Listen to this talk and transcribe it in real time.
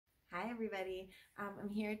Hi everybody, I'm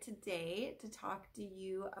here today to talk to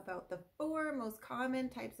you about the 4 most common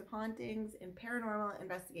types of hauntings in paranormal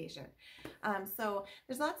investigation. So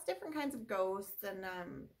there's lots of different kinds of ghosts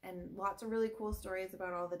and lots of really cool stories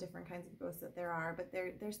about all the different kinds of ghosts that there are, but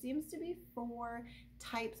there seems to be 4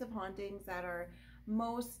 types of hauntings that are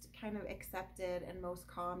most kind of accepted and most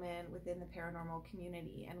common within the paranormal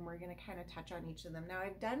community, and we're going to kind of touch on each of them. Now,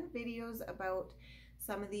 I've done videos about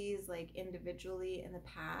some of these like individually in the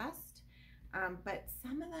past, but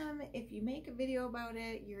some of them, if you make a video about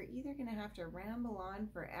it, you're either going to have to ramble on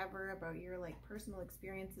forever about your like personal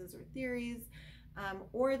experiences or theories,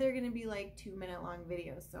 or they're going to be like 2-minute long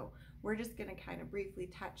videos. So we're just going to kind of briefly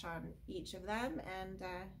touch on each of them and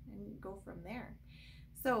go from there.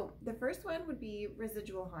 So the first one would be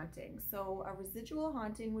residual haunting. So a residual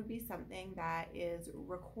haunting would be something that is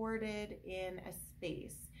recorded in a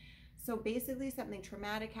space. So basically something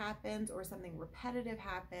traumatic happens or something repetitive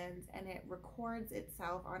happens and it records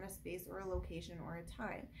itself on a space or a location or a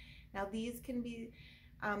time. Now these can be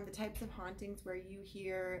the types of hauntings where you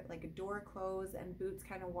hear like a door close and boots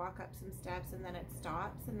kind of walk up some steps and then it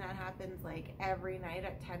stops, and that happens like every night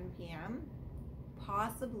at 10 p.m.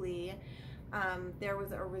 Possibly there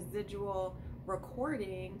was a residual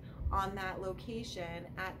recording on that location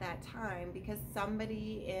at that time because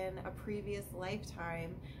somebody in a previous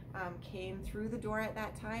lifetime came through the door at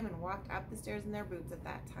that time and walked up the stairs in their boots at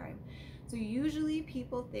that time. So usually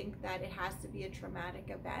people think that it has to be a traumatic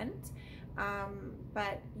event,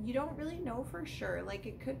 but you don't really know for sure. Like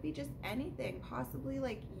it could be just anything, possibly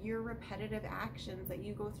like your repetitive actions that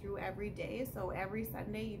you go through every day. So every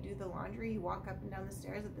Sunday you do the laundry, you walk up and down the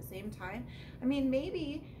stairs at the same time. I mean,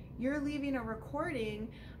 maybe you're leaving a recording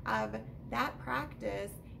of that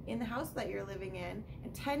practice in the house that you're living in,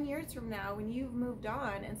 and 10 years from now when you've moved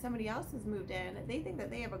on and somebody else has moved in, they think that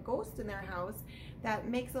they have a ghost in their house that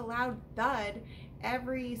makes a loud thud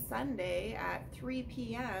every Sunday at 3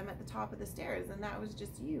 p.m. at the top of the stairs, and that was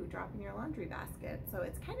just you dropping your laundry basket. So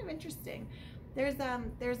it's kind of interesting.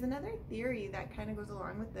 There's another theory that kind of goes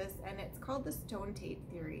along with this, and it's called the stone tape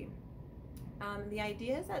theory. The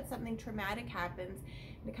idea is that something traumatic happens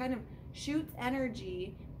and it kind of shoots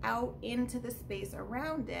energy out into the space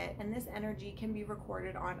around it, and this energy can be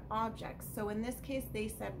recorded on objects. So in this case they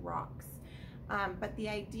said rocks, but the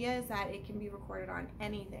idea is that it can be recorded on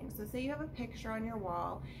anything. So say you have a picture on your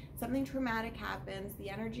wall, something traumatic happens, the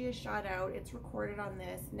energy is shot out, it's recorded on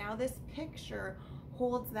this. Now this picture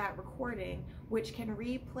holds that recording, which can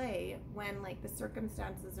replay when like the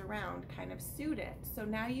circumstances around kind of suit it. So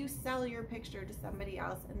now you sell your picture to somebody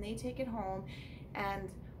else and they take it home,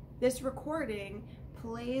 and this recording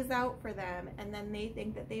plays out for them, and then they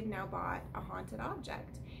think that they've now bought a haunted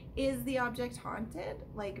object. Is the object haunted?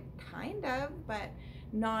 Like kind of, but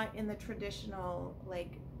not in the traditional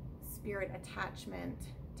like spirit attachment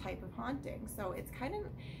type of haunting. So it's kind of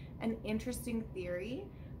an interesting theory,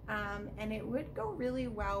 and it would go really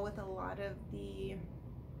well with a lot of the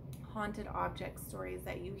haunted object stories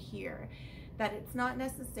that you hear, that it's not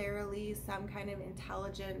necessarily some kind of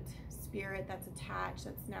intelligent spirit that's attached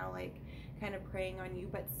that's now like kind of preying on you,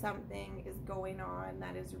 but something is going on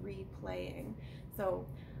that is replaying. So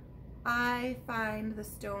I find the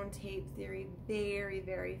stone tape theory very,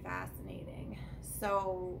 very fascinating.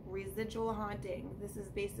 So residual haunting, this is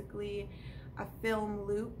basically a film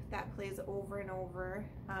loop that plays over and over.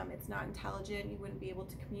 It's not intelligent, you wouldn't be able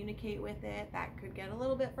to communicate with it. That could get a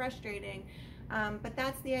little bit frustrating, but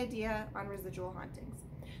that's the idea on residual hauntings.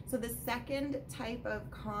 So the second type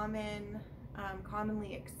of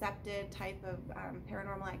commonly accepted type of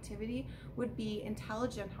paranormal activity would be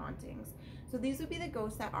intelligent hauntings. So these would be the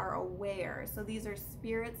ghosts that are aware. So these are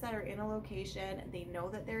spirits that are in a location, they know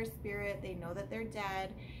that they're a spirit, they know that they're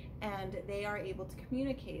dead, and they are able to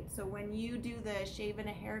communicate. So when you do the shave and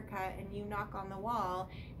a haircut and you knock on the wall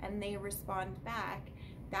and they respond back,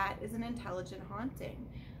 that is an intelligent haunting.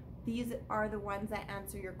 These are the ones that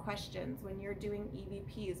answer your questions. When you're doing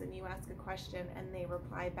EVPs and you ask a question and they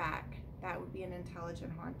reply back, that would be an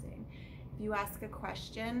intelligent haunting. If you ask a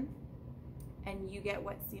question and you get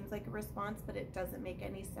what seems like a response but it doesn't make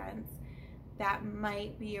any sense, that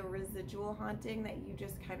might be a residual haunting that you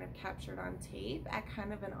just kind of captured on tape at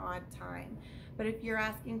kind of an odd time. But if you're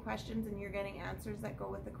asking questions and you're getting answers that go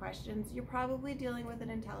with the questions, you're probably dealing with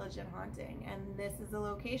an intelligent haunting, and this is a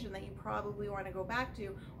location that you probably want to go back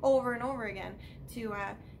to over and over again to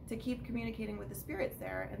keep communicating with the spirits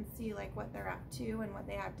there and see like what they're up to and what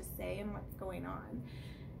they have to say and what's going on.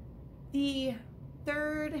 The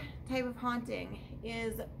third type of haunting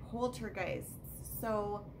is poltergeists.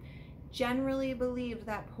 So generally believed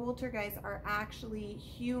that poltergeists are actually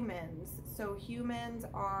humans. So humans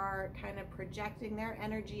are kind of projecting their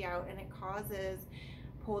energy out, and it causes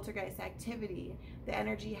poltergeist activity. The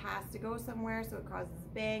energy has to go somewhere, so it causes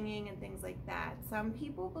banging and things like that. Some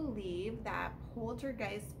people believe that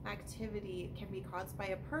poltergeist activity can be caused by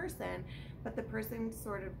a person, but the person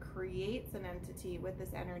sort of creates an entity with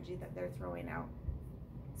this energy that they're throwing out.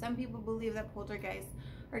 Some people believe that poltergeists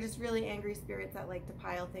are just really angry spirits that like to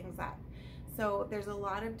pile things up. So there's a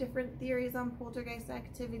lot of different theories on poltergeist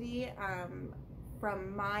activity.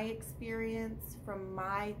 From my experience, from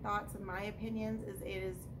my thoughts and my opinions, is it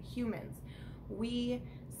is humans. We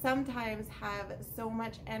sometimes have so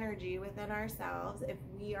much energy within ourselves. If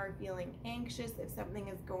we are feeling anxious, if something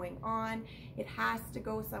is going on, it has to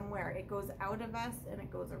go somewhere. It goes out of us and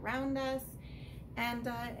it goes around us. And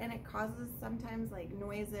it causes sometimes like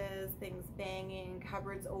noises, things banging,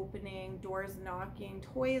 cupboards opening, doors knocking,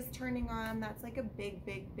 toys turning on. That's like a big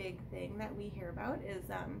thing that we hear about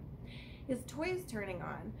is toys turning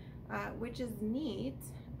on, which is neat.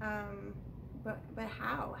 But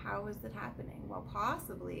how is that happening? Well,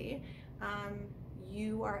 possibly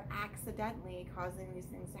you are accidentally causing these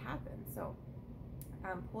things to happen. So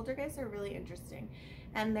poltergeists are really interesting,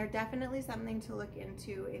 and they're definitely something to look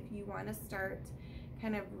into if you want to start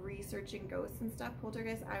kind of researching ghosts and stuff.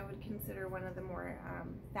 Poltergeists I would consider one of the more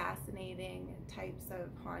fascinating types of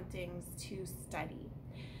hauntings to study.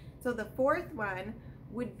 So the fourth one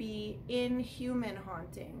would be inhuman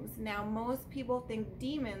hauntings. Now, most people think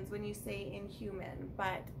demons when you say inhuman,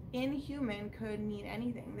 but inhuman could mean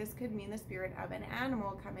anything. This could mean the spirit of an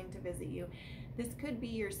animal coming to visit you. This could be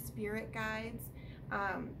your spirit guides,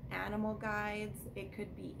 animal guides. It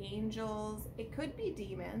could be angels. It could be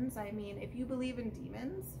demons. I mean, if you believe in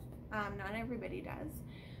demons, not everybody does.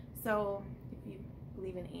 So if you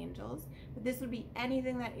believe in angels, but this would be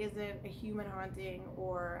anything that isn't a human haunting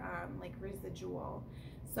or like residual.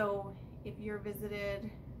 So if you're visited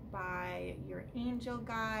by your angel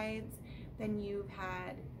guides, then you've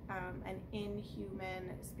had an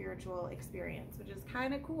inhuman spiritual experience, which is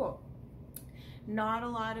kind of cool. Not a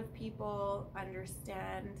lot of people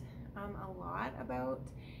understand a lot about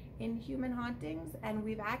inhuman hauntings, and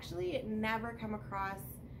we've actually never come across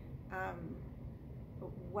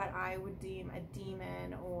what I would deem a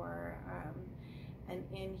demon or an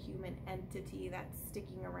inhuman entity that's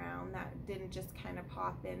sticking around that didn't just kind of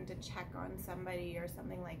pop in to check on somebody or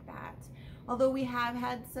something like that. Although we have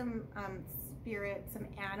had some spirits, some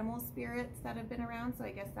animal spirits that have been around, so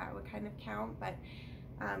I guess that would kind of count, but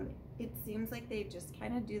it seems like they just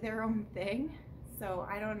kind of do their own thing, so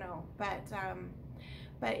I don't know.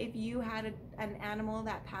 But if you had an animal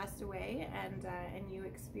that passed away and you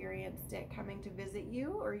experienced it coming to visit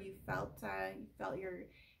you, or you felt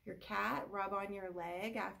your cat rub on your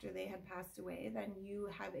leg after they had passed away, then you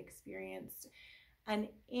have experienced an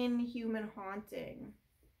inhuman haunting.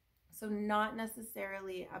 So not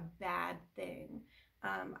necessarily a bad thing.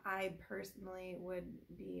 I personally would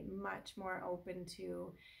be much more open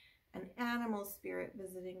to an animal spirit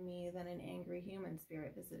visiting me than an angry human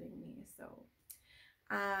spirit visiting me. So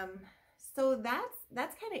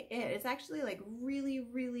that's kind of it. It's actually like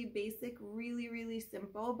really basic, really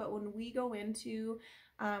simple. But when we go into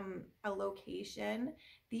a location,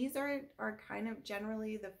 these are kind of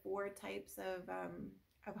generally the four types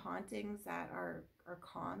of hauntings that are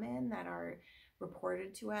common, that are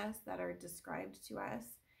reported to us, that are described to us.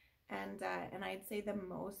 And I'd say the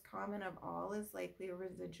most common of all is likely a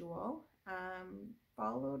residual,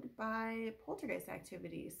 followed by poltergeist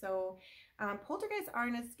activity. So poltergeists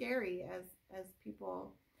aren't as scary as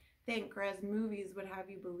people think, or as movies would have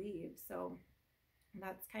you believe. So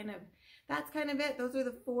that's kind of it. Those are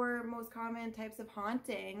the four most common types of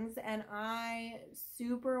hauntings, and I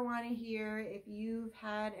super want to hear if you've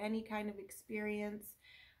had any kind of experience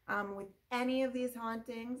with any of these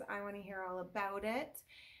hauntings. I want to hear all about it,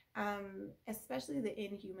 especially the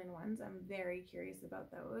inhuman ones. I'm very curious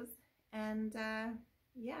about those. And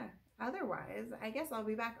yeah, otherwise, I guess I'll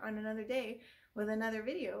be back on another day with another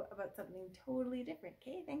video about something totally different.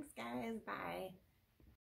 Okay, thanks guys, bye.